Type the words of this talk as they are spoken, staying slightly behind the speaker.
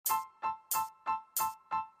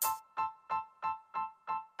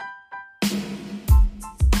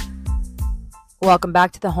Welcome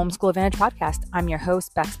back to the Homeschool Advantage podcast. I'm your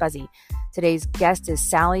host, Bex Buzzy. Today's guest is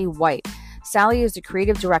Sally White. Sally is the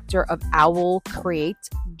creative director of OwlCrate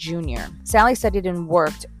Jr. Sally studied and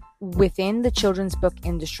worked within the children's book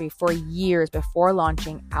industry for years before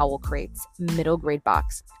launching OwlCrate's middle grade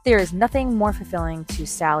box. There is nothing more fulfilling to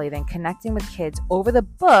Sally than connecting with kids over the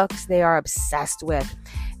books they are obsessed with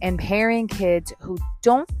and pairing kids who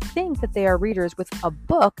don't think that they are readers with a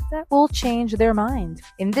book that will change their mind.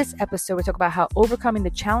 In this episode, we talk about how overcoming the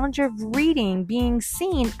challenge of reading being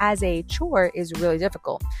seen as a chore is really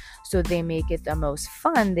difficult. So they make it the most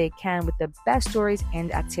fun they can with the best stories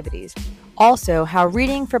and activities. Also, how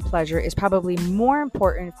reading for pleasure is probably more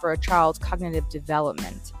important for a child's cognitive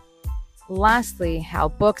development. Lastly, how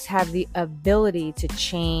books have the ability to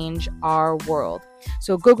change our world.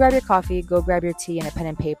 So go grab your coffee, go grab your tea and a pen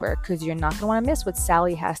and paper, because you're not going to want to miss what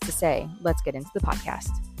Sally has to say. Let's get into the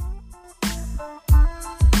podcast.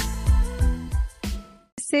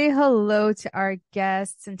 Say hello to our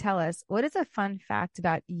guests and tell us, what is a fun fact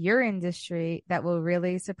about your industry that will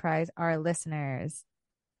really surprise our listeners?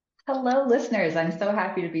 Hello, listeners. I'm so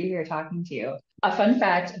happy to be here talking to you. A fun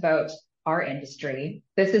fact about our industry.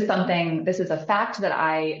 This is a fact that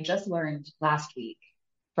I just learned last week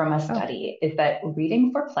from a study, is that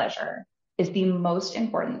reading for pleasure is the most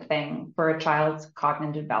important thing for a child's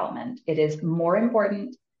cognitive development. It is more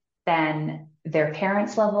important than their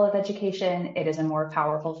parents' level of education. It is a more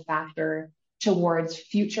powerful factor towards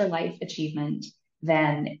future life achievement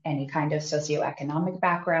than any kind of socioeconomic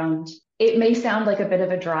background. It may sound like a bit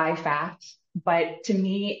of a dry fact, but to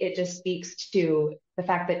me, it just speaks to the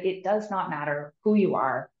fact that it does not matter who you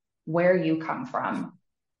are, where you come from.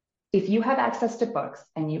 If you have access to books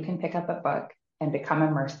and you can pick up a book and become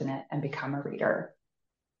immersed in it and become a reader,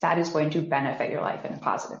 that is going to benefit your life in a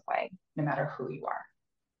positive way, no matter who you are.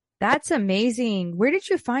 That's amazing. Where did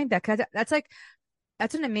you find that? Because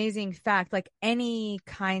that's an amazing fact, like any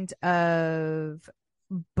kind of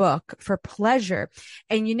book for pleasure.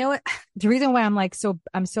 And you know what? The reason why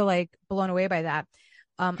I'm so like blown away by that.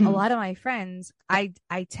 A lot of my friends, I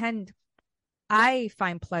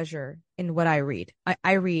find pleasure in what I read.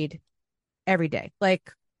 I read every day.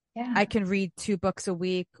 Like I can read 2 books a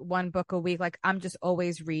week, 1 book a week. Like I'm just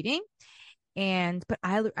always reading. But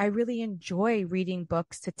I really enjoy reading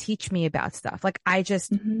books to teach me about stuff. Like I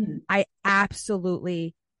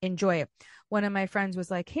absolutely enjoy it. One of my friends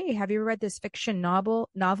was like, "Hey, have you ever read this fiction novel?"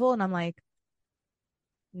 And I'm like,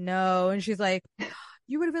 "No." And she's like,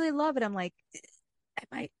 "You would really love it." I'm like, I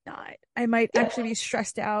might not. I might actually be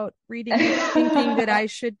stressed out reading it, thinking that I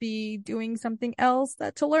should be doing something else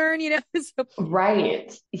to learn, So,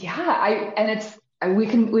 Right. Yeah. We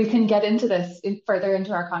can get into this further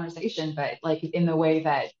into our conversation, but like in the way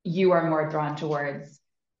that you are more drawn towards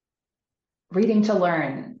reading to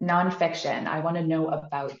learn, nonfiction. I want to know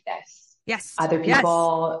about this. yes. Other Yes.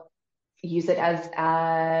 people use it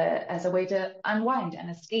as a way to unwind and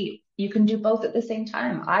escape. You can do both at the same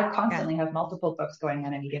time. I constantly have multiple books going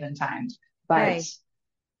at any given time, but Right.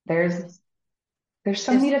 there's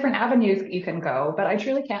so many different avenues you can go, but I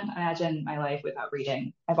truly can't imagine my life without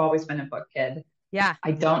reading. I've always been a book kid. Yeah.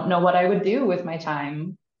 I don't know what I would do with my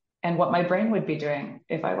time and what my brain would be doing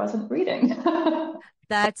if I wasn't reading.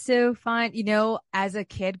 That's so fun. As a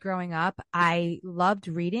kid growing up, I loved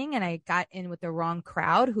reading and I got in with the wrong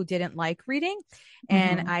crowd who didn't like reading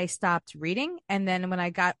and I stopped reading. And then when I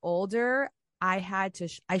got older, I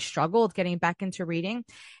struggled getting back into reading.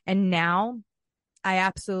 And now I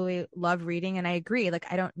absolutely love reading. And I agree.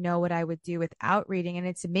 Like, I don't know what I would do without reading. And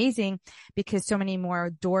it's amazing because so many more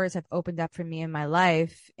doors have opened up for me in my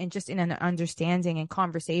life and just in an understanding and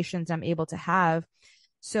conversations I'm able to have.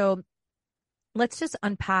 So let's just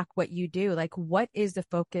unpack what you do. Like, what is the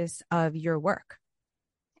focus of your work?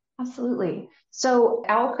 Absolutely. So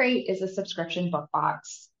OwlCrate is a subscription book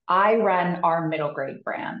box. I run our middle grade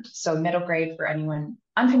brand. So middle grade, for anyone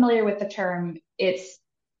unfamiliar with the term, it's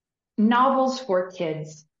novels for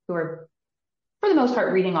kids who are, for the most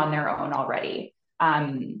part, reading on their own already.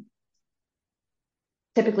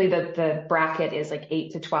 Typically, the bracket is like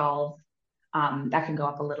 8 to 12. That can go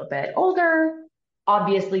up a little bit. Older,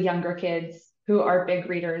 obviously younger kids who are big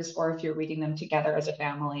readers, or if you're reading them together as a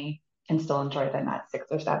family, can still enjoy them at 6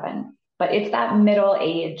 or 7. But it's that middle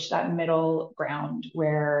age, that middle ground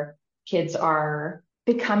where kids are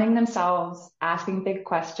becoming themselves, asking big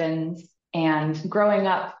questions, and growing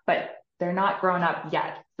up, but they're not grown up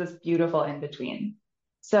yet. This beautiful in between.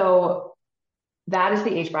 So that is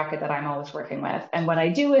the age bracket that I'm always working with. And what I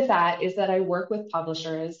do with that is that I work with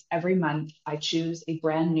publishers every month. I choose a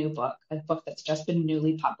brand new book, a book that's just been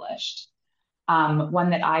newly published.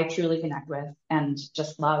 one that I truly connect with and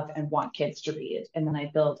just love and want kids to read. And then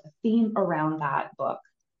I build a theme around that book.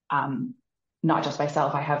 Um, Not just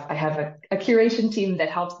myself. I have a curation team that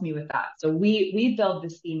helps me with that. So we build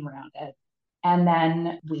this theme around it. And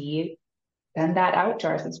then we send that out to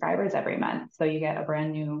our subscribers every month. So you get a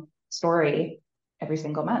brand new story every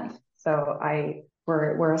single month. So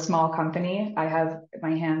we're a small company. I have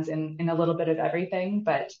my hands in a little bit of everything,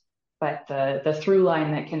 but the through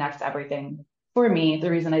line that connects everything for me, the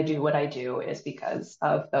reason I do what I do is because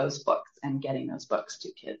of those books and getting those books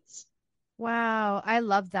to kids. Wow, I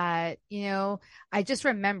love that. I just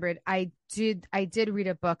remembered I did read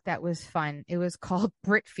a book that was fun. It was called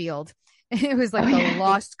Britfield. It was Oh like the yeah.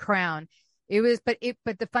 Lost Crown.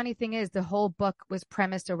 But the funny thing is the whole book was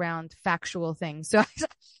premised around factual things. So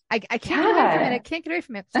I can't get away from it. I Yeah. can't get away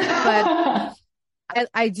from it. But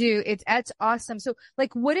I do. It's awesome. So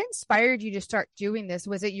like what inspired you to start doing this?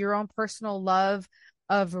 Was it your own personal love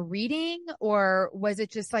of reading, or was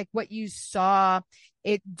it just like what you saw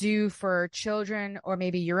it do for children, or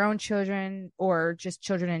maybe your own children, or just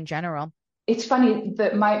children in general? It's funny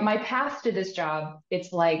that my path to this job,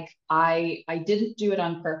 it's like I didn't do it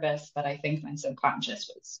on purpose, but I think my subconscious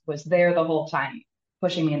was there the whole time,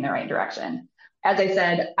 pushing me in the right direction. As I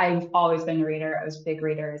said, I've always been a reader. I was a big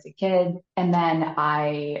reader as a kid. And then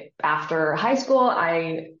after high school,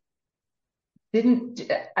 didn't,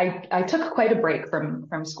 I took quite a break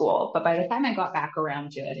from school. But by the time I got back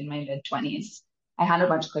around to it in my mid 20s, I had a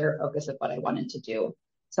much clearer focus of what I wanted to do.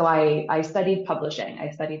 So I studied publishing.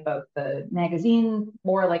 I studied both the magazine,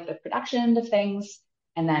 more like the production end of things,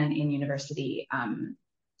 and then in university,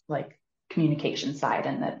 like communication side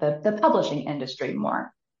and the publishing industry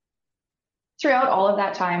more. Throughout all of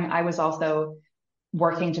that time, I was also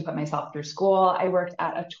working to put myself through school. I worked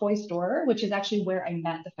at a toy store, which is actually where I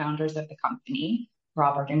met the founders of the company,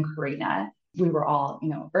 Robert and Karina. We were all,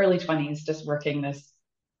 early 20s, just working this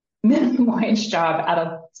minimum wage job at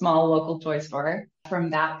a small local toy store.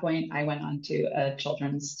 From that point, I went on to a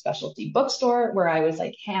children's specialty bookstore where I was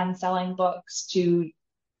like hand selling books to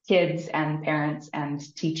kids and parents and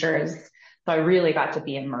teachers. So I really got to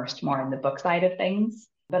be immersed more in the book side of things,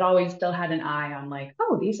 but always still had an eye on like,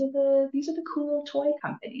 oh, these are the cool toy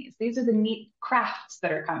companies. These are the neat crafts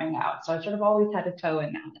that are coming out. So I sort of always had a toe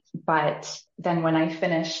in that. But then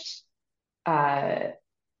uh,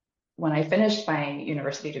 when I finished my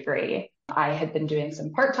university degree, I had been doing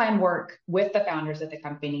some part-time work with the founders of the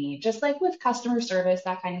company, just like with customer service,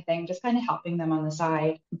 that kind of thing, just kind of helping them on the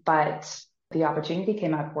side. But the opportunity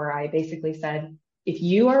came up where I basically said, if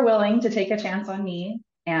you are willing to take a chance on me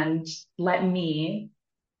and let me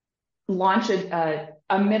launch a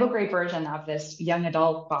middle grade version of this young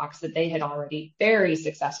adult box that they had already very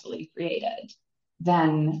successfully created,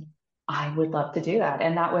 then I would love to do that.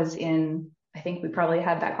 And that was I think we probably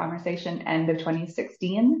had that conversation end of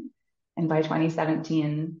 2016. And by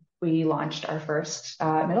 2017, we launched our first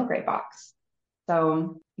middle grade box.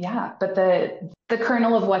 So yeah, but the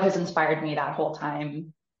kernel of what has inspired me that whole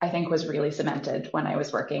time, I think, was really cemented when I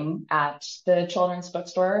was working at the children's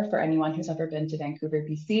bookstore. For anyone who's ever been to Vancouver,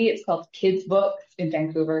 BC, it's called Kids Books in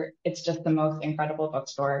Vancouver. It's just the most incredible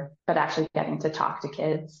bookstore, but actually getting to talk to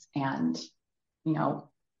kids and, you know,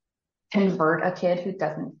 convert a kid who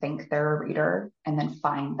doesn't think they're a reader and then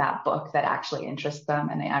find that book that actually interests them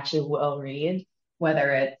and they actually will read,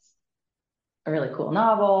 whether it's a really cool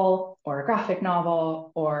novel or a graphic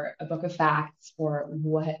novel or a book of facts or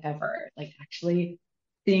whatever. Like actually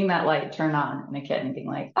seeing that light turn on in a kid and being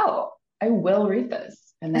like, oh, I will read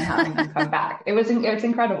this, and then having them come back. It's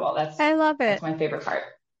incredible. I love That's it. my favorite part.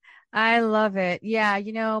 I love it. Yeah,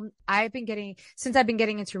 since I've been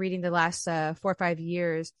getting into reading the last 4 or 5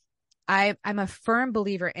 years, I'm a firm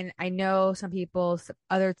believer, and I know some people,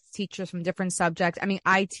 other teachers from different subjects. I mean,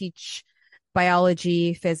 I teach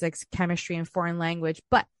biology, physics, chemistry, and foreign language,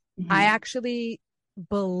 but I Mm-hmm. actually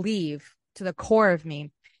believe to the core of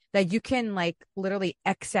me that you can like literally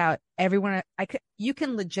X out everyone. You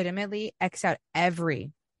can legitimately X out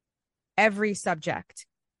every subject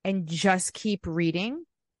and just keep reading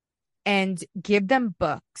and give them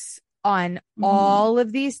books on Mm-hmm. all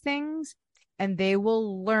of these things, and they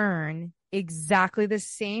will learn exactly the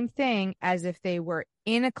same thing as if they were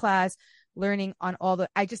in a class learning on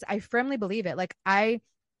I firmly believe it.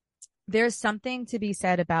 There's something to be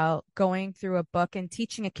said about going through a book and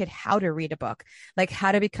teaching a kid how to read a book, like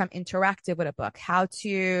how to become interactive with a book, how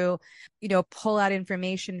to, pull out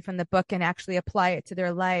information from the book and actually apply it to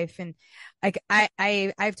their life. And like,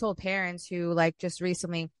 I've told parents who like just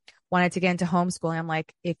recently wanted to get into homeschooling. I'm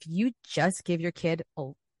like, if you just give your kid a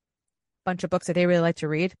bunch of books that they really like to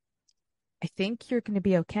read, I think you're going to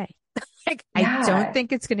be okay. Like, I don't Yeah.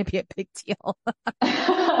 think it's going to be a big deal.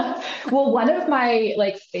 Well, one of my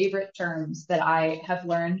like favorite terms that I have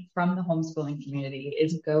learned from the homeschooling community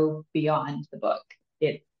is go beyond the book.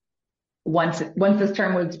 It once this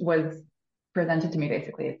term was presented to me,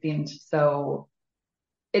 basically, it seemed so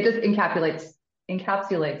it just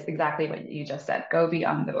encapsulates exactly what you just said. Go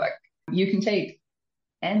beyond the book. You can take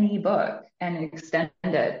any book and extend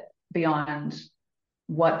it beyond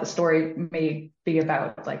what the story may be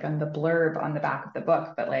about, like on the blurb on the back of the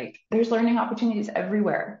book, but like there's learning opportunities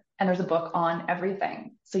everywhere and there's a book on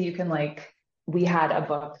everything. So you can like, we had a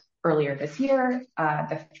book earlier this year.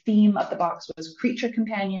 The theme of the box was creature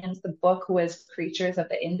companions. The book was Creatures of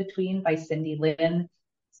the In-Between by Cindy Lynn.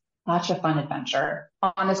 Such a fun adventure.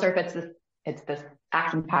 On the surface, it's this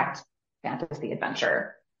action-packed fantasy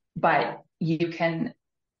adventure, but you can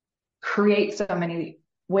create so many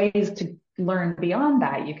ways to learn beyond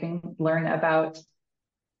that. You can learn about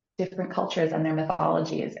different cultures and their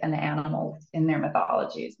mythologies and the animals in their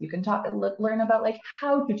mythologies. You can learn about like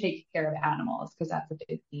how to take care of animals because that's a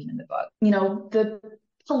big theme in the book. You know, the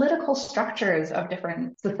political structures of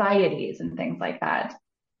different societies and things like that.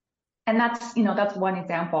 And that's one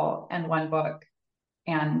example and one book.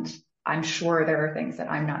 And I'm sure there are things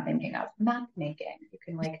that I'm not thinking of. Map making. You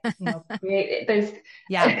can create it.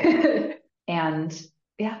 Yeah. And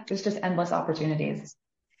yeah, there's just endless opportunities.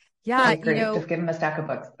 So I Yeah. agree. Just give them a stack of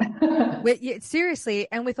books. Seriously,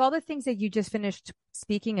 and with all the things that you just finished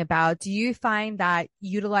speaking about, do you find that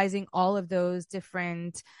utilizing all of those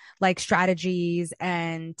different like strategies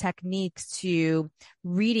and techniques to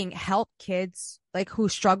reading help kids like who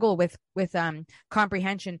struggle with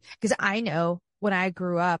comprehension? Because I know when I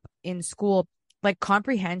grew up in school, like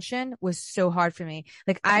comprehension was so hard for me.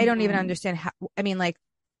 Like I don't even Mhm. understand how, I mean, like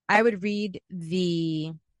I would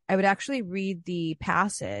I would actually read the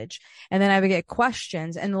passage and then I would get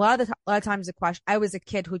questions. And a lot of times the question, I was a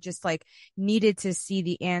kid who just like needed to see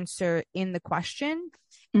the answer in the question.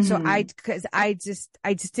 So Mhm. cause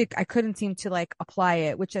I couldn't seem to like apply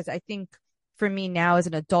it, which is, I think for me now as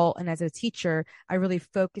an adult and as a teacher, I really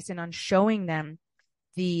focus in on showing them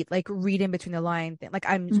the like read in between the line thing. Like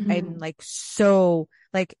I'm Mhm. like so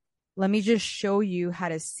like let me just show you how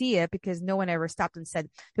to see it because no one ever stopped and said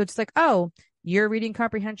they're just like, oh, your reading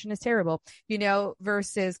comprehension is terrible,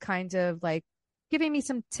 versus kind of like giving me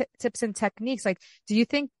some tips and techniques. Like,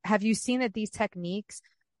 have you seen that these techniques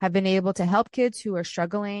have been able to help kids who are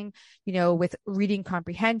struggling, with reading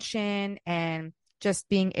comprehension and just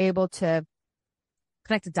being able to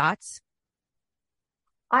connect the dots?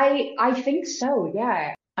 I think so.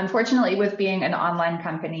 Yeah. Unfortunately, with being an online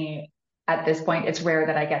company at this point, it's rare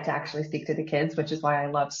that I get to actually speak to the kids, which is why I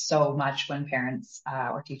love so much when parents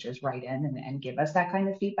or teachers write in and give us that kind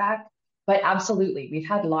of feedback. But absolutely, we've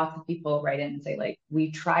had lots of people write in and say, like,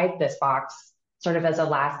 we tried this box sort of as a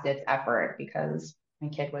last ditch effort because my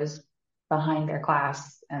kid was behind their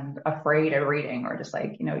class and afraid of reading or just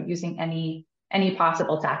like, using any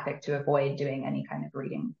possible tactic to avoid doing any kind of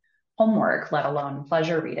reading homework, let alone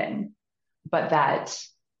pleasure reading. But that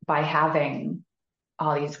by having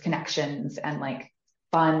all these connections and like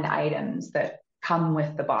fun items that come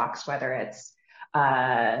with the box, whether it's,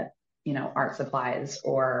 uh, art supplies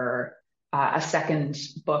or a second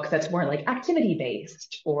book that's more like activity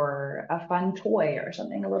based or a fun toy or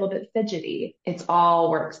something a little bit fidgety. It's all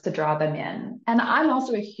works to draw them in. And I'm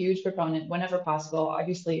also a huge proponent whenever possible.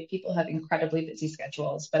 Obviously, people have incredibly busy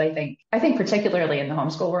schedules, but I think particularly in the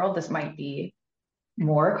homeschool world, this might be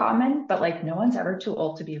more common, but like no one's ever too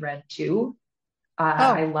old to be read to. Oh,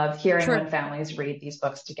 I love hearing true. when families read these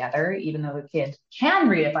books together, even though the kid can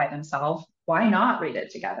read it by themselves. Why not read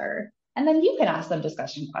it together? And then you can ask them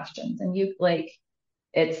discussion questions. And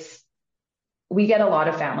it's, we get a lot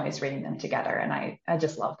of families reading them together. And I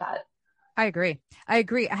just love that. I agree. I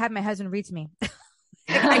agree. I have my husband read to me.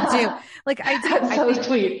 Like I do. Like I do. That's so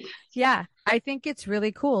sweet. Yeah, I think it's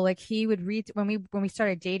really cool. Like he would read when we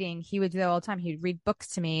started dating, he would do that all the time. He'd read books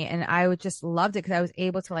to me and I would just loved it because I was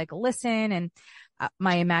able to like listen and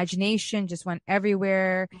my imagination just went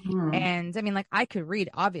everywhere. Mhm. And I mean, like I could read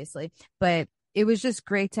obviously, but it was just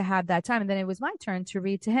great to have that time. And then it was my turn to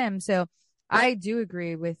read to him. So I do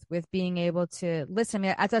agree with being able to listen. I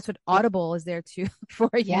mean, that's what Audible is there too for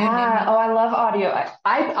Yeah. you. Oh, I love audio.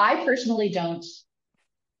 I personally don't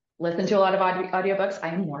listen to a lot of audiobooks.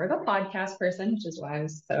 I'm more of a podcast person, which is why I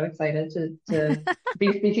was so excited to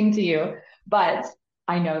be speaking to you. But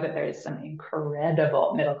I know that there's some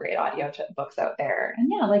incredible middle grade audio books out there. And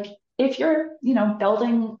yeah, like if you're,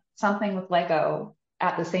 building something with Lego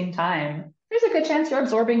at the same time, there's a good chance you're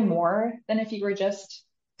absorbing more than if you were just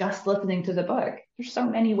listening to the book. There's so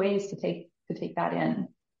many ways to take that in.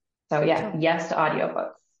 So yeah, yes to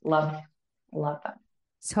audiobooks. Love them.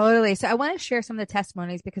 Totally. So I want to share some of the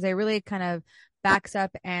testimonies because it really kind of backs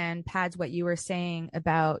up and pads what you were saying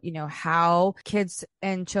about, how kids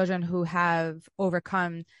and children who have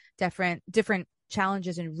overcome different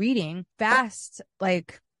challenges in reading fast,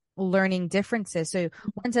 like learning differences. So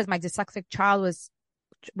one says my dyslexic child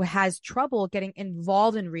has trouble getting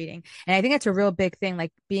involved in reading. And I think that's a real big thing,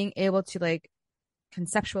 like being able to like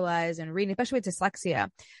conceptualize and reading, especially with dyslexia,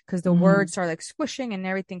 because the words are like squishing and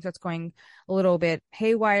everything. So it's going a little bit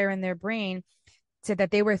haywire in their brain. Said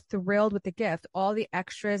that they were thrilled with the gift. All the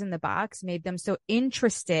extras in the box made them so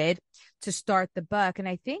interested to start the book. And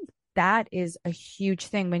I think that is a huge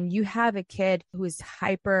thing when you have a kid who is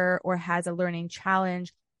hyper or has a learning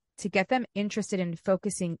challenge, to get them interested in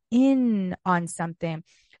focusing in on something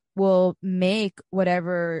will make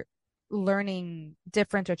whatever learning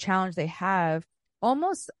difference or challenge they have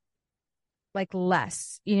almost like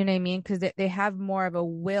less, you know what I mean? Because they have more of a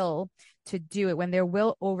will to do it. When their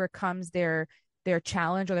will overcomes their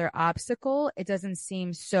challenge or their obstacle, it doesn't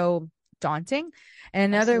seem so daunting. And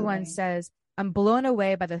another one says, I'm blown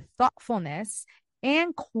away by the thoughtfulness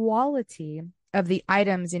and quality of the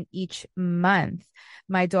items in each month.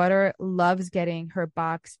 My daughter loves getting her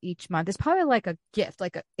box each month. It's probably like a gift,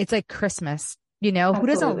 it's like Christmas. Who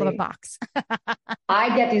doesn't love a box?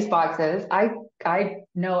 I get these boxes. I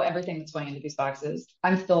know everything that's going into these boxes.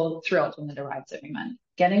 I'm still thrilled when it arrives every month.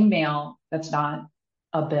 Getting mail that's not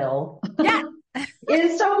a bill Yeah.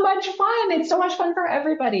 is so much fun. It's so much fun for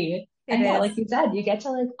everybody. And yeah, Is. like you said, you get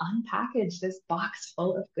to like unpackage this box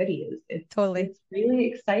full of goodies. Totally. It's really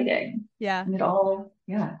exciting. Yeah. And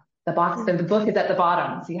the box, the book is at the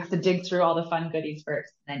bottom. So you have to dig through all the fun goodies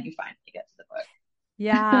first, and then you finally get to the book.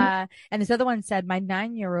 Yeah. And this other one said, my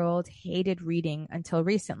 9-year-old hated reading until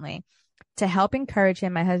recently. To help encourage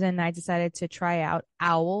him, my husband and I decided to try out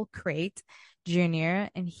OwlCrate Junior,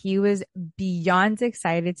 and he was beyond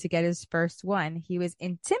excited to get his first one. He was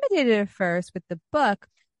intimidated at first with the book,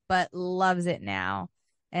 but loves it now.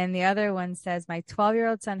 And the other one says, my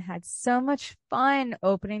 12-year-old son had so much fun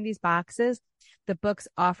opening these boxes. The books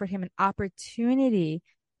offered him an opportunity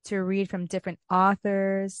to read from different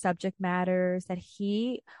authors, subject matters that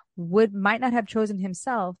he might not have chosen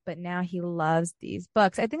himself, but now he loves these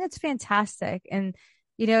books. I think it's fantastic. And,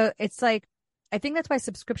 it's like, I think that's why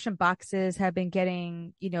subscription boxes have been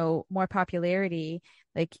getting, more popularity.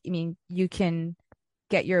 Like, I mean, you can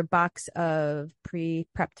get your box of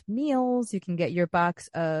pre-prepped meals. You can get your box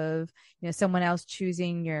of, someone else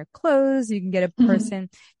choosing your clothes. You can get a person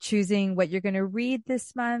choosing what you're going to read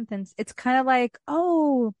this month. And it's kind of like,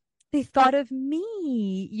 oh, they thought of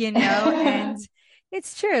me, and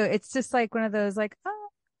it's true. It's just like one of those like, oh,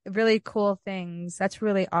 really cool things. That's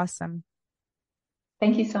really awesome.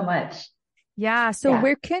 Thank you so much. Yeah. So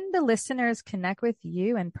where can the listeners connect with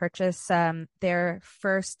you and purchase their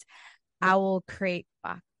first OwlCrate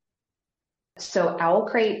box? So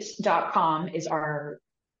OwlCrate.com is our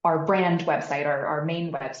brand website, our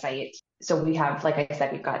main website. So we have, like I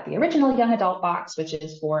said, we've got the original young adult box, which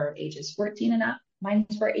is for ages 14 and up.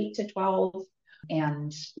 Mine's for 8 to 12.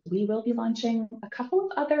 And we will be launching a couple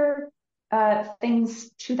of other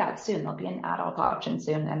things to that soon. There'll be an adult option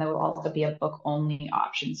soon, and there will also be a book only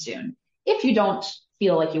option soon. If you don't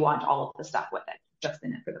feel like you want all of the stuff with it, just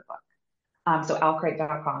in it for the book. So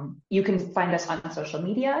OwlCrate.com. You can find us on social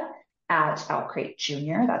media at OwlCrate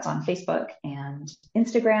Junior. That's on Facebook and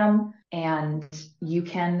Instagram. And you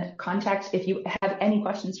can contact, if you have any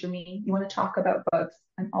questions for me, you want to talk about books,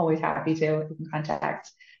 I'm always happy to. You can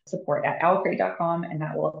contact support at OwlCrate.com, and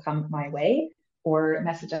that will come my way, or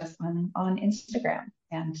message us on Instagram.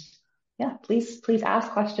 And yeah, please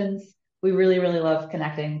ask questions. We really, really love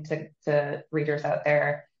connecting to readers out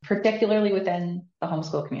there, particularly within the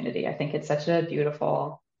homeschool community. I think it's such a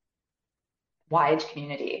beautiful, wide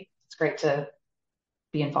community. It's great to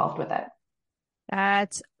be involved with it.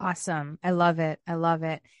 That's awesome. I love it. I love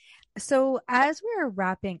it. So as we're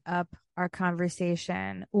wrapping up our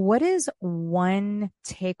conversation, what is one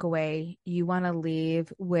takeaway you want to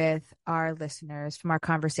leave with our listeners from our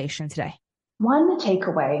conversation today? One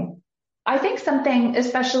takeaway. I think something,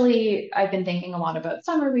 especially I've been thinking a lot about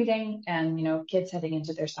summer reading and, kids heading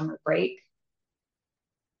into their summer break.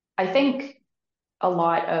 I think a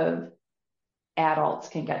lot of adults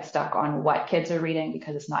can get stuck on what kids are reading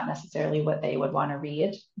because it's not necessarily what they would want to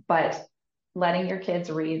read, but letting your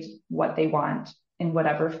kids read what they want in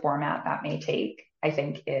whatever format that may take, I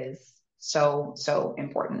think is so, so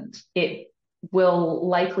important. It will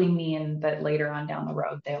likely mean that later on down the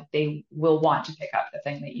road, they will want to pick up the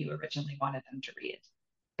thing that you originally wanted them to read.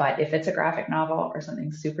 But if it's a graphic novel or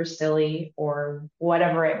something super silly or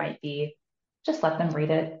whatever it might be, just let them read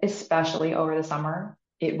it, especially over the summer.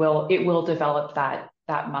 It will develop that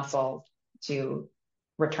muscle to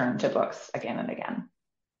return to books again and again.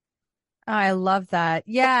 I love that.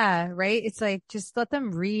 Yeah, right. It's like just let them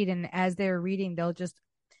read, and as they're reading, they'll just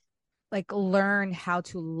like learn how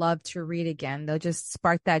to love to read again. They'll just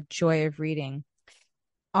spark that joy of reading.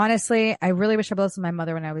 Honestly, I really wish I listened to my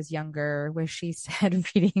mother when I was younger, where she said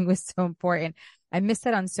reading was so important. I missed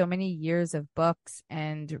out on so many years of books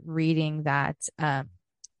and reading that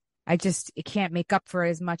I just it can't make up for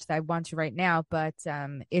it as much that I want to right now. But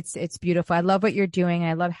it's beautiful. I love what you're doing.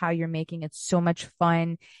 I love how you're making it so much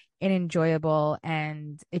fun and enjoyable,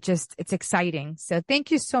 and it's exciting. So thank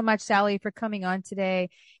you so much, Sally, for coming on today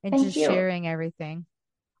and Thank just you. sharing everything.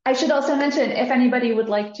 I should also mention if anybody would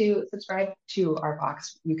like to subscribe to our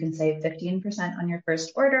box, you can save 15% on your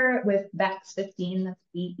first order with BEX 15, that's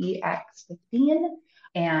BEX 15.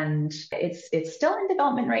 And it's still in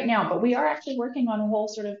development right now, but we are actually working on a whole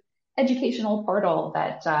sort of educational portal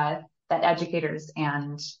that educators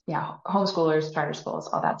and homeschoolers, charter schools,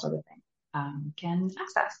 all that sort of thing can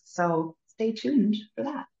access. So stay tuned for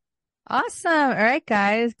that. Awesome. All right,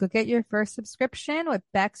 guys, go get your first subscription with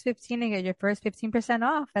Bex 15 and get your first 15%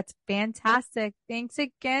 off. That's fantastic. Thanks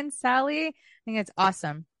again, Sally. I think it's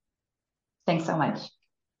awesome. Thanks so much.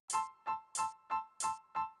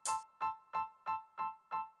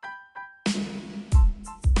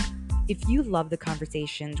 If you love the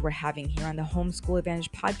conversations we're having here on the Homeschool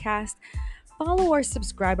Advantage podcast, follow or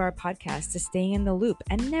subscribe our podcast to stay in the loop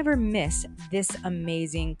and never miss this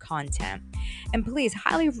amazing content. And please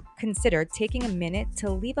highly consider taking a minute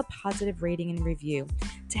to leave a positive rating and review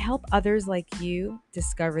to help others like you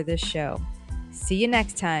discover this show. See you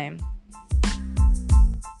next time.